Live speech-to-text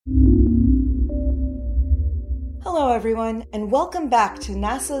Hello, everyone, and welcome back to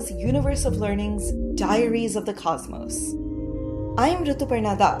NASA's Universe of Learning's Diaries of the Cosmos. I'm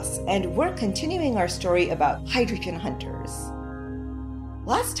Rituparna Das, and we're continuing our story about hydrogen hunters.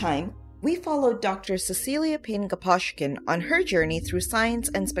 Last time, we followed Dr. Cecilia Payne-Gaposchkin on her journey through science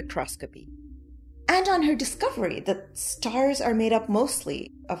and spectroscopy, and on her discovery that stars are made up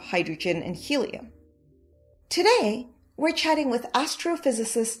mostly of hydrogen and helium. Today, we're chatting with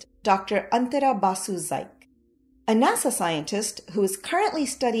astrophysicist Dr. Antara Basu-Zaik, a NASA scientist who is currently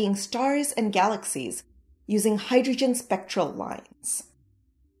studying stars and galaxies using hydrogen spectral lines.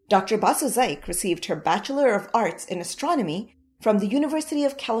 Dr. Basu-Zaik received her Bachelor of Arts in Astronomy from the University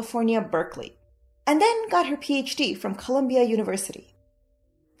of California, Berkeley, and then got her PhD from Columbia University.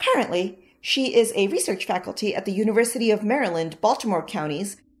 Currently, she is a research faculty at the University of Maryland, Baltimore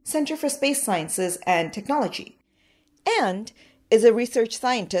County's Center for Space Sciences and Technology, and is a research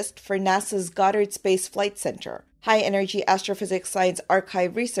scientist for NASA's Goddard Space Flight Center, High Energy Astrophysics Science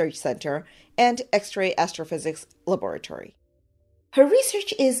Archive Research Center, and X-ray Astrophysics Laboratory. Her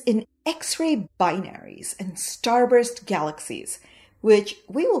research is in X-ray binaries and starburst galaxies, which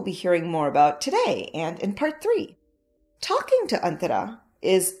we will be hearing more about today and in Part 3. Talking to Antara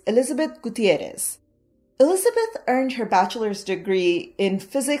is Elizabeth Gutierrez. Elizabeth earned her bachelor's degree in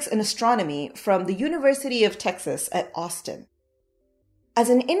physics and astronomy from the University of Texas at Austin. As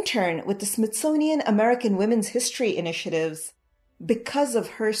an intern with the Smithsonian American Women's History Initiative's Because of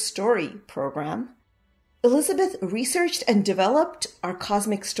Her Story program, Elizabeth researched and developed our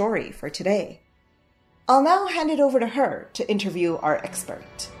cosmic story for today. I'll now hand it over to her to interview our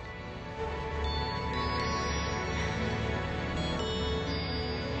expert.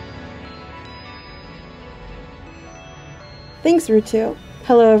 Thanks, Rutu.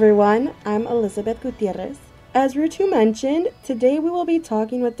 Hello, everyone. I'm Elizabeth Gutierrez. As Rutu mentioned, today we will be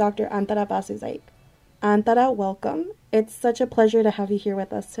talking with Dr. Antara Basu-Zaik. Antara, welcome. It's such a pleasure to have you here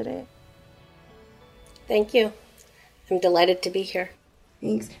with us today. Thank you. I'm delighted to be here.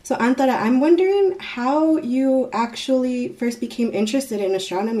 Thanks. So, Antara, I'm wondering how you actually first became interested in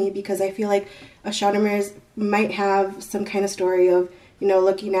astronomy, because I feel like astronomers might have some kind of story of,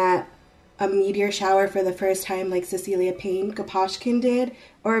 looking at a meteor shower for the first time like Cecilia Payne-Gaposchkin did,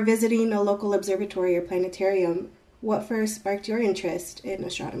 or visiting a local observatory or planetarium. What first sparked your interest in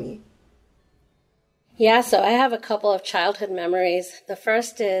astronomy? Yeah, so I have a couple of childhood memories. The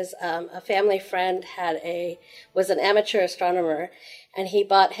first is a family friend was an amateur astronomer, and he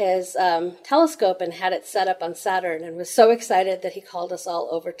bought his telescope and had it set up on Saturn and was so excited that he called us all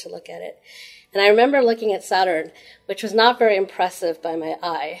over to look at it. And I remember looking at Saturn, which was not very impressive by my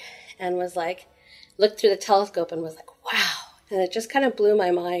eye, and was like, looked through the telescope and was like, wow. And it just kind of blew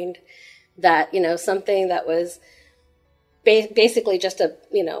my mind that, something that was basically just a,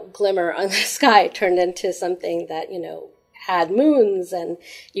 glimmer on the sky turned into something that, had moons and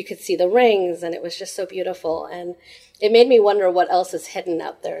you could see the rings, and it was just so beautiful. And it made me wonder what else is hidden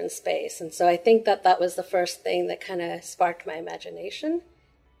out there in space. And so I think that was the first thing that kind of sparked my imagination.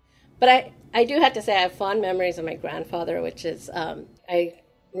 But I do have to say I have fond memories of my grandfather, which is, I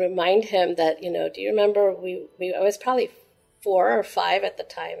remind him that, do you remember I was probably 4 or 5 at the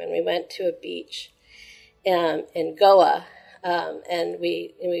time, and we went to a beach in Goa, and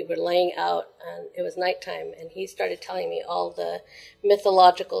we were laying out, and it was nighttime, and he started telling me all the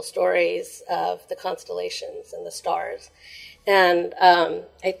mythological stories of the constellations and the stars. And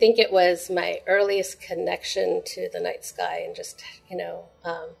I think it was my earliest connection to the night sky, and just,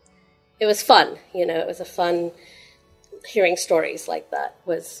 it was fun, it was a fun. Hearing stories like that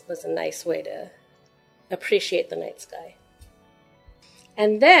was a nice way to appreciate the night sky.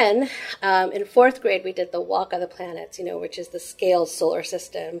 And then in 4th grade, we did the Walk of the Planets, which is the scaled solar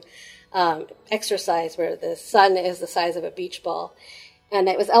system exercise where the sun is the size of a beach ball. And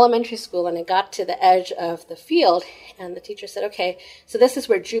it was elementary school, and I got to the edge of the field, and the teacher said, okay, so this is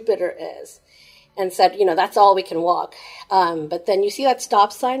where Jupiter is. And said, that's all we can walk. But then you see that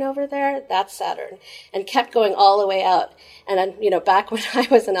stop sign over there? That's Saturn. And kept going all the way out. And then, back when I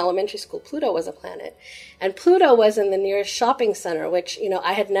was in elementary school, Pluto was a planet. And Pluto was in the nearest shopping center, which,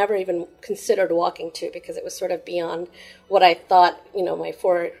 I had never even considered walking to because it was sort of beyond what I thought, my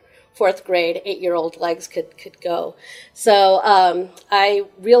 4th grade, 8-year-old legs could go. So I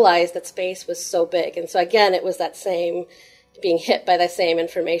realized that space was so big. And so, again, it was that same being hit by the same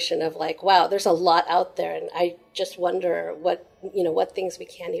information of like, wow, there's a lot out there, and I just wonder what things we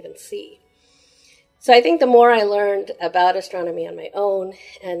can't even see. So I think the more I learned about astronomy on my own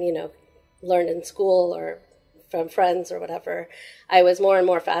and, learned in school or from friends or whatever, I was more and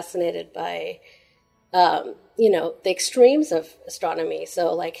more fascinated by, the extremes of astronomy.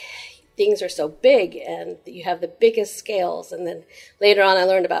 So like things are so big and you have the biggest scales. And then later on I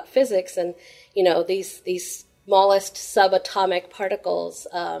learned about physics and, these smallest subatomic particles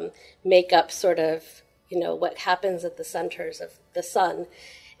make up sort of, what happens at the centers of the sun.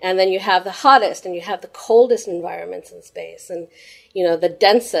 And then you have the hottest and you have the coldest environments in space and, the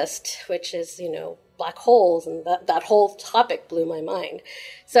densest, which is, black holes. And that whole topic blew my mind.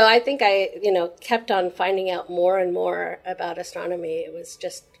 So I think I, kept on finding out more and more about astronomy.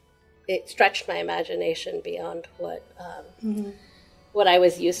 It stretched my imagination beyond what I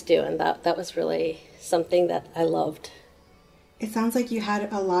was used to. And that was really something that I loved. It sounds like you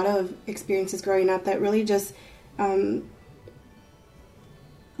had a lot of experiences growing up that really just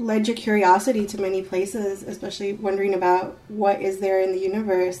led your curiosity to many places, especially wondering about what is there in the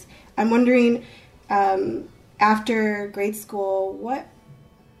universe. I'm wondering, after grade school, what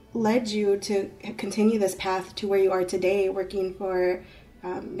led you to continue this path to where you are today, working for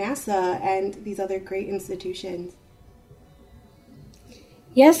NASA and these other great institutions?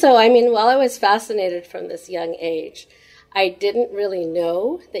 Yeah, so while I was fascinated from this young age, I didn't really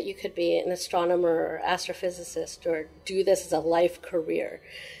know that you could be an astronomer or astrophysicist or do this as a life career.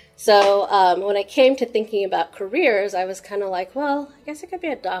 So when I came to thinking about careers, I was kind of like, well, I guess I could be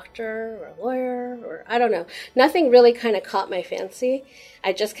a doctor or a lawyer or I don't know. Nothing really kind of caught my fancy.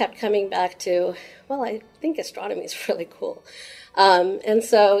 I just kept coming back to, well, I think astronomy is really cool. And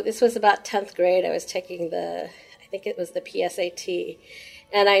so this was about 10th grade. I was taking I think it was the PSAT.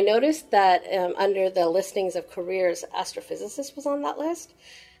 And I noticed that under the listings of careers, astrophysicist was on that list.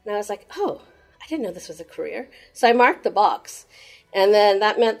 And I was like, oh, I didn't know this was a career. So I marked the box. And then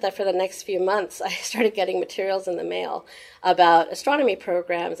that meant that for the next few months, I started getting materials in the mail about astronomy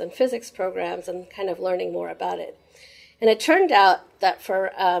programs and physics programs and kind of learning more about it. And it turned out that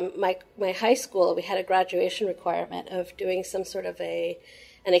for my high school, we had a graduation requirement of doing some sort of an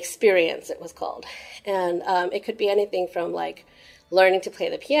experience, it was called. And it could be anything from like learning to play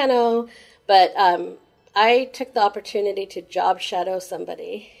the piano, but I took the opportunity to job shadow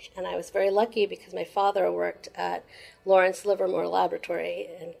somebody, and I was very lucky because my father worked at Lawrence Livermore Laboratory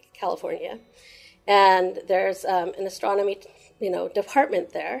in California, and there's an astronomy,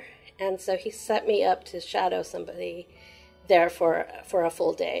 department there, and so he set me up to shadow somebody there for a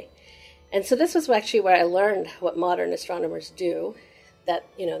full day. And so this was actually where I learned what modern astronomers do, that,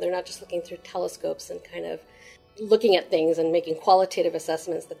 they're not just looking through telescopes and kind of looking at things and making qualitative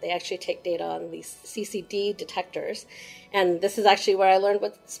assessments, that they actually take data on these CCD detectors. And this is actually where I learned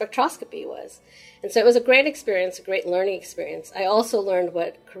what spectroscopy was. And so it was a great experience, a great learning experience. I also learned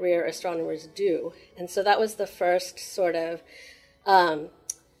what career astronomers do. And so that was the first sort of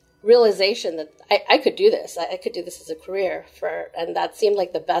realization that I could do this. I could do this as a career, and that seemed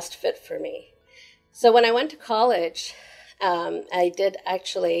like the best fit for me. So when I went to college, I did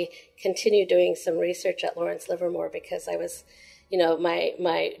actually continue doing some research at Lawrence Livermore because I was,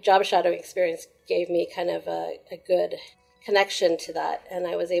 my job shadowing experience gave me kind of a good connection to that. And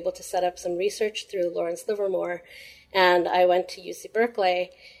I was able to set up some research through Lawrence Livermore. And I went to UC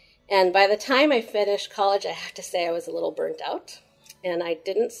Berkeley. And by the time I finished college, I have to say I was a little burnt out. And I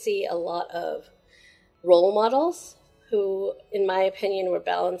didn't see a lot of role models who, in my opinion, were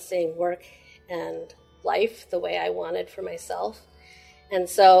balancing work and life the way I wanted for myself. And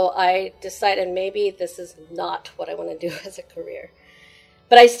so I decided maybe this is not what I want to do as a career.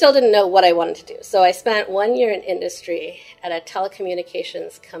 But I still didn't know what I wanted to do. So I spent 1 year in industry at a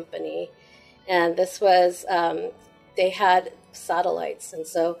telecommunications company. And this was, they had satellites. And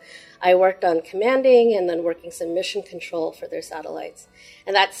so I worked on commanding and then working some mission control for their satellites.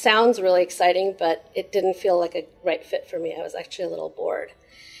 And that sounds really exciting, but it didn't feel like a right fit for me. I was actually a little bored.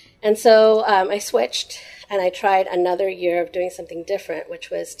 And so I switched and I tried another year of doing something different, which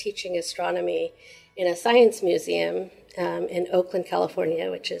was teaching astronomy in a science museum in Oakland,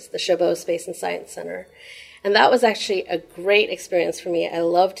 California, which is the Chabot Space and Science Center. And that was actually a great experience for me. I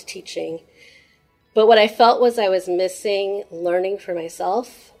loved teaching. But what I felt was I was missing learning for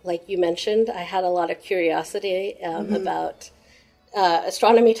myself. Like you mentioned, I had a lot of curiosity about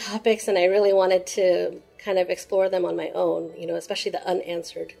astronomy topics, and I really wanted to kind of explore them on my own, especially the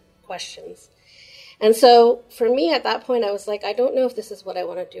unanswered questions. And so for me at that point, I was like, I don't know if this is what I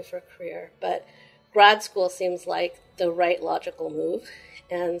want to do for a career, but grad school seems like the right logical move.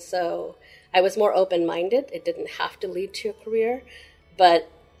 And so I was more open-minded. It didn't have to lead to a career, but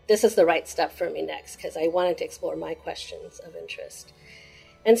this is the right step for me next because I wanted to explore my questions of interest.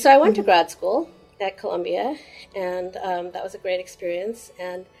 And so I went to grad school at Columbia, and that was a great experience.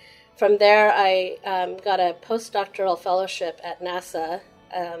 And from there, I got a postdoctoral fellowship at NASA,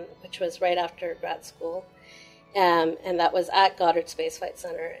 which was right after grad school, and that was at Goddard Space Flight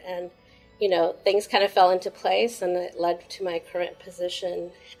Center. And things kind of fell into place, and it led to my current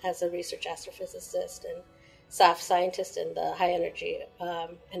position as a research astrophysicist and staff scientist in the High Energy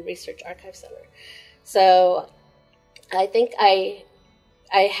and Research Archive Center. So I think I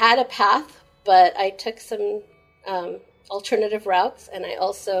had a path, but I took some alternative routes, and I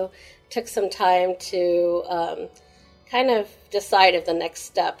also took some time to kind of decide if the next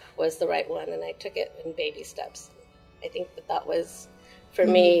step was the right one, and I took it in baby steps. I think that was, for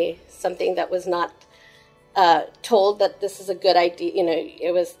me, something that was not told that this is a good idea.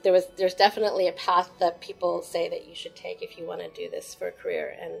 There's definitely a path that people say that you should take if you want to do this for a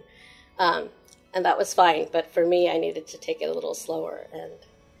career, and that was fine. But for me, I needed to take it a little slower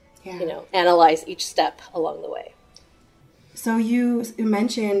and analyze each step along the way. So you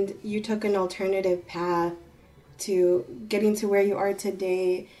mentioned you took an alternative path to getting to where you are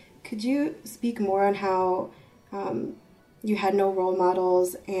today. Could you speak more on how you had no role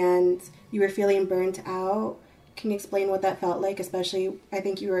models and you were feeling burnt out? Can you explain what that felt like? Especially, I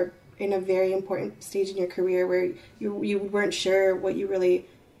think you were in a very important stage in your career where you weren't sure what you really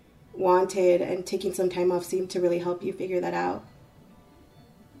wanted, and taking some time off seemed to really help you figure that out.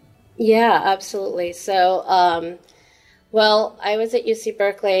 Yeah, absolutely. So, well, I was at UC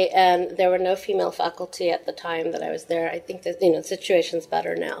Berkeley, and there were no female faculty at the time that I was there. I think that the situation's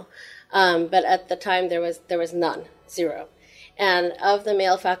better now, but at the time there was none, zero. And of the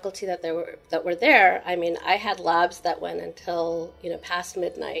male faculty that were there, I mean, I had labs that went until past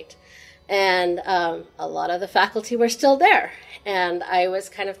midnight, and a lot of the faculty were still there. And I was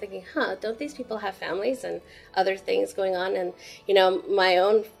kind of thinking, don't these people have families and other things going on? And my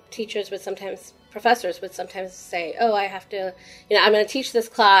own professors would sometimes say, I have to, I'm going to teach this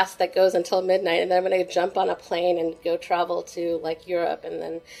class that goes until midnight, and then I'm going to jump on a plane and go travel to like Europe, and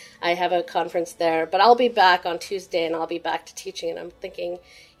then I have a conference there, but I'll be back on Tuesday and I'll be back to teaching. And I'm thinking,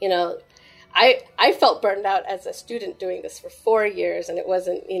 I felt burned out as a student doing this for 4 years, and it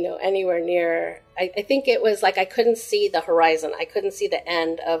wasn't, anywhere near. I think it was like I couldn't see the horizon. I couldn't see the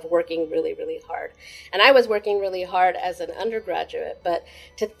end of working really, really hard. And I was working really hard as an undergraduate, but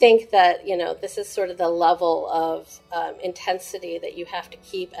to think that, this is sort of the level of intensity that you have to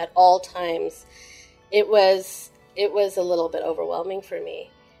keep at all times, it was a little bit overwhelming for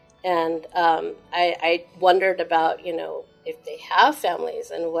me. And I wondered about, if they have families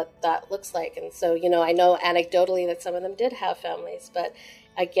and what that looks like. And so, I know anecdotally that some of them did have families, but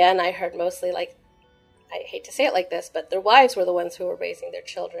again, I heard mostly, like, I hate to say it like this, but their wives were the ones who were raising their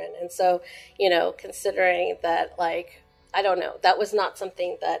children. And so, considering that, like, I don't know, that was not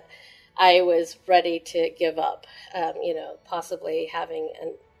something that I was ready to give up, possibly having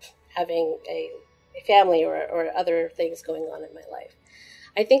a family or other things going on in my life.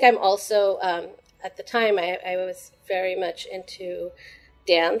 I think I'm also, at the time, I was very much into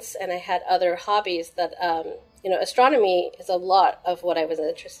dance, and I had other hobbies that, astronomy is a lot of what I was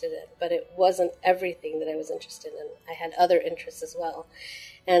interested in, but it wasn't everything that I was interested in. I had other interests as well.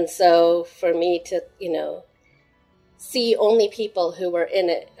 And so for me to, see only people who were in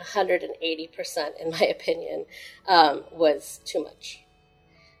it 180%, in my opinion, was too much.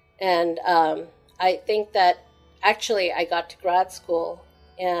 And I think that actually I got to grad school,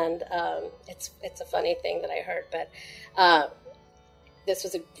 and it's a funny thing that I heard, but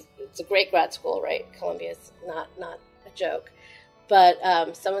it's a great grad school, right? Columbia is not a joke. But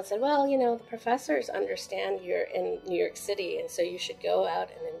someone said, well, the professors understand you're in New York City, and so you should go out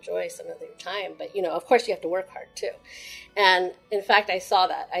and enjoy some of your time. But, of course you have to work hard too. And in fact, I saw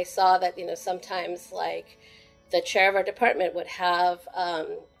that. Sometimes like the chair of our department would have,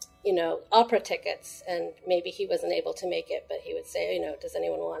 opera tickets, and maybe he wasn't able to make it, but he would say, does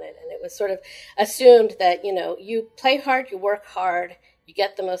anyone want it? And it was sort of assumed that, you play hard, you work hard, you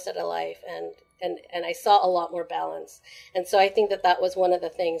get the most out of life, and I saw a lot more balance. And so I think that was one of the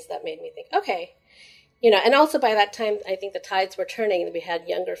things that made me think, okay, and also by that time, I think the tides were turning, and we had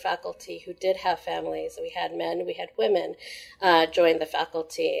younger faculty who did have families. We had men, we had women join the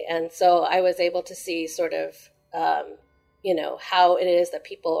faculty. And so I was able to see sort of, how it is that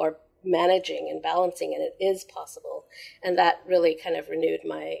people are managing and balancing, and it is possible. And that really kind of renewed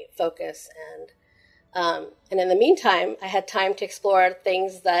my focus. And in the meantime, I had time to explore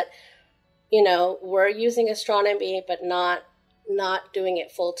things that, were using astronomy, but not doing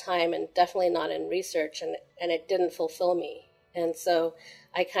it full time, and definitely not in research. And it didn't fulfill me. And so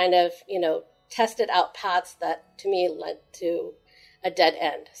I kind of, tested out paths that to me led to a dead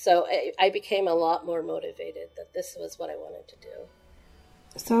end. So I became a lot more motivated that this was what I wanted to do.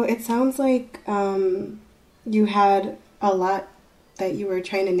 So it sounds like you had a lot that you were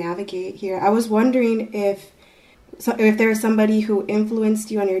trying to navigate here. I was wondering if there was somebody who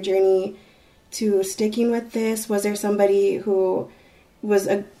influenced you on your journey to sticking with this? Was there somebody who was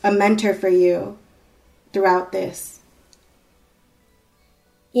a mentor for you throughout this?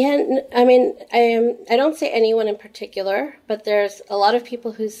 Yeah, I mean, I don't say anyone in particular, but there's a lot of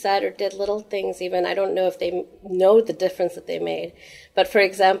people who said or did little things even. I don't know if they know the difference that they made. But for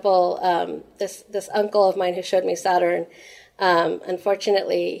example, this uncle of mine who showed me Saturn,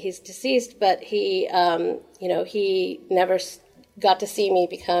 unfortunately, he's deceased, but he never got to see me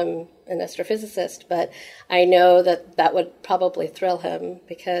become an astrophysicist. But I know that would probably thrill him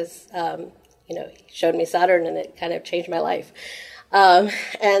because, he showed me Saturn and it kind of changed my life. And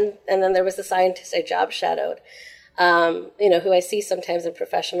then there was the scientist I job shadowed, who I see sometimes in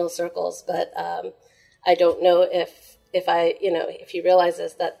professional circles, but I don't know if he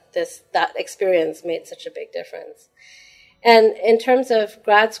realizes that that experience made such a big difference. And in terms of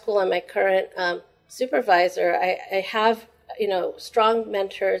grad school and my current supervisor, I have strong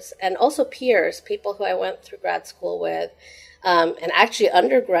mentors and also peers, people who I went through grad school with. And actually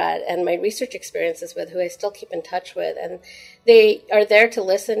undergrad and my research experiences with, who I still keep in touch with. And they are there to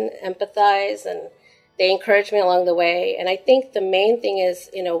listen, empathize, and they encourage me along the way. And I think the main thing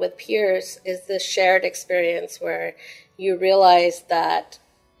is, with peers, is this shared experience where you realize that,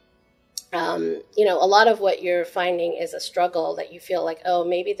 a lot of what you're finding is a struggle that you feel like, oh,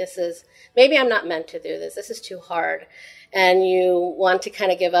 maybe I'm not meant to do this. This is too hard. And you want to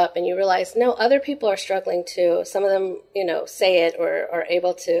kind of give up, and you realize, no, other people are struggling too. Some of them, say it or are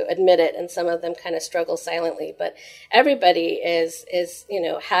able to admit it, and some of them kind of struggle silently. But everybody is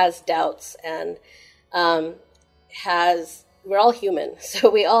has doubts and we're all human. So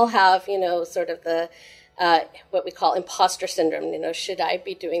we all have, sort of the what we call imposter syndrome. Should I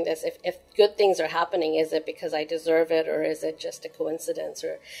be doing this? If good things are happening, is it because I deserve it, or is it just a coincidence,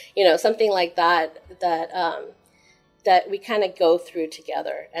 or something like that that we kind of go through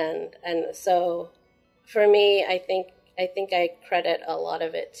together. And so for me, I think I credit a lot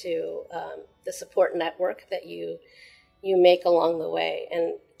of it to the support network that you make along the way.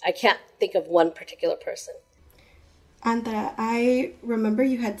 And I can't think of one particular person. Antara, I remember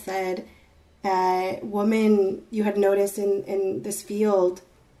you had said that women you had noticed in this field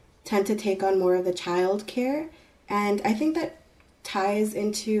tend to take on more of the child care. And I think that ties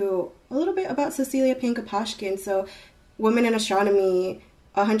into a little bit about Cecilia Panka-Pashkin. So women in astronomy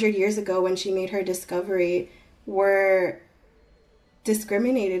 100 years ago, when she made her discovery, were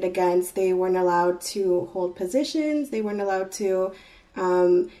discriminated against. They weren't allowed to hold positions. They weren't allowed to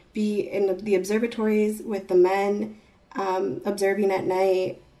be in the observatories with the men observing at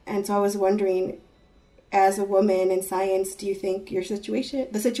night. And so I was wondering, as a woman in science, do you think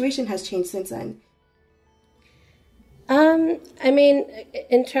the situation has changed since then? I mean,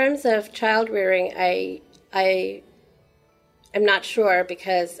 in terms of child rearing, I'm not sure,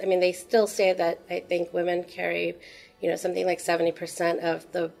 because they still say that I think women carry, something like 70%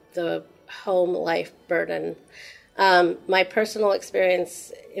 of the home life burden. My personal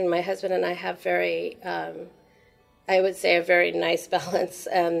experience, my husband and I have very, I would say, a very nice balance,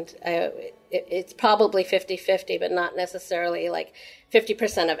 and it's probably 50-50, but not necessarily like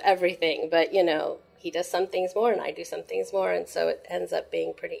 50% of everything. But he does some things more and I do some things more, and so it ends up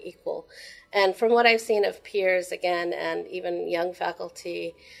being pretty equal. And from what I've seen of peers, again, and even young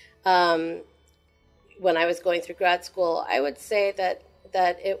faculty, when I was going through grad school, I would say that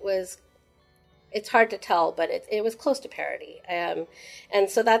it's hard to tell, but it was close to parity. And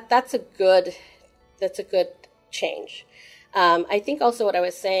so that's a good change. I think also what I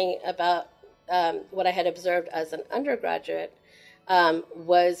was saying about what I had observed as an undergraduate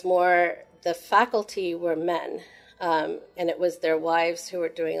was more the faculty were men. And it was their wives who were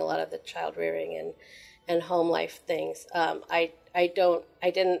doing a lot of the child rearing and home life things. I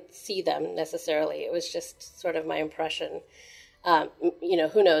didn't see them necessarily. It was just sort of my impression.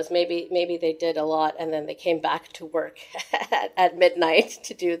 Who knows? Maybe they did a lot and then they came back to work at midnight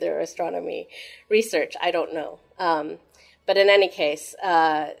to do their astronomy research. I don't know. But in any case,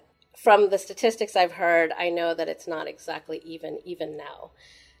 from the statistics I've heard, I know that it's not exactly even now.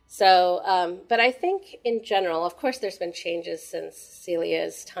 So, but I think in general, of course, there's been changes since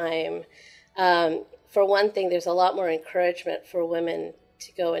Celia's time. For one thing, there's a lot more encouragement for women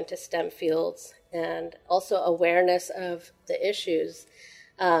to go into STEM fields, and also awareness of the issues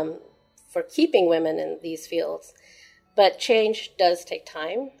for keeping women in these fields. But change does take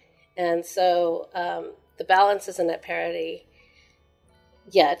time, and so the balance isn't at parity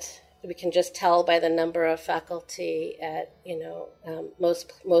yet. We can just tell by the number of faculty at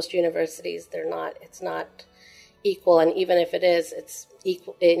most universities. It's not equal, and even if it is, it's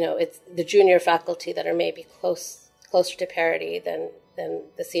equal. It's the junior faculty that are maybe closer to parity than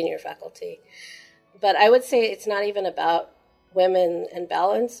the senior faculty. But I would say it's not even about women and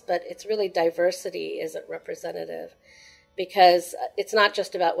balance, but it's really diversity isn't representative, because it's not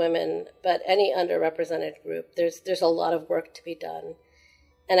just about women, but any underrepresented group. There's a lot of work to be done.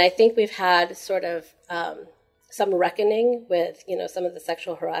 And I think we've had sort of some reckoning with, some of the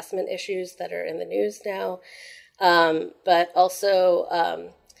sexual harassment issues that are in the news now, but also,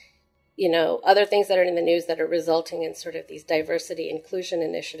 other things that are in the news that are resulting in sort of these diversity inclusion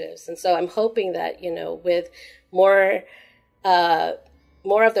initiatives. And so I'm hoping that, with more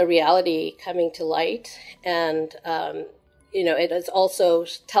of the reality coming to light, and it is also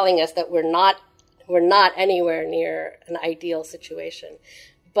telling us that we're not anywhere near an ideal situation.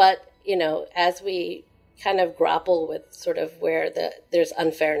 But as we kind of grapple with sort of where there's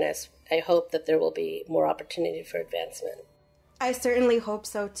unfairness, I hope that there will be more opportunity for advancement. I certainly hope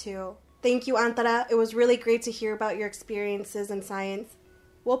so too. Thank you, Antara. It was really great to hear about your experiences in science.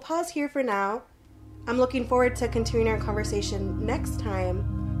 We'll pause here for now. I'm looking forward to continuing our conversation next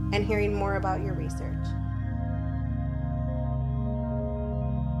time and hearing more about your research.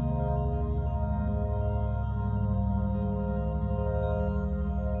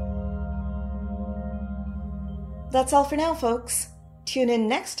 That's all for now, folks. Tune in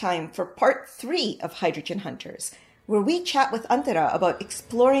next time for part 3 of Hydrogen Hunters, where we chat with Antara about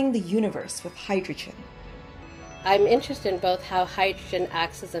exploring the universe with hydrogen. I'm interested in both how hydrogen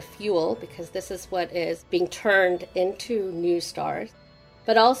acts as a fuel, because this is what is being turned into new stars,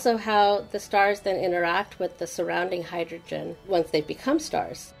 but also how the stars then interact with the surrounding hydrogen once they become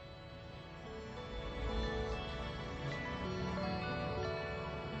stars.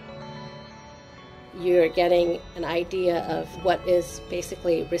 You're getting an idea of what is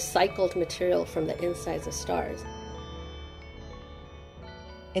basically recycled material from the insides of stars.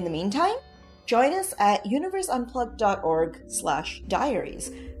 In the meantime, join us at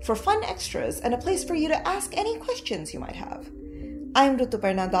universeunplugged.org/diaries for fun extras and a place for you to ask any questions you might have. I'm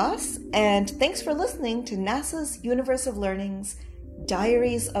Rituparna Das, and thanks for listening to NASA's Universe of Learning's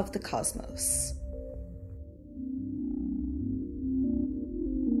Diaries of the Cosmos.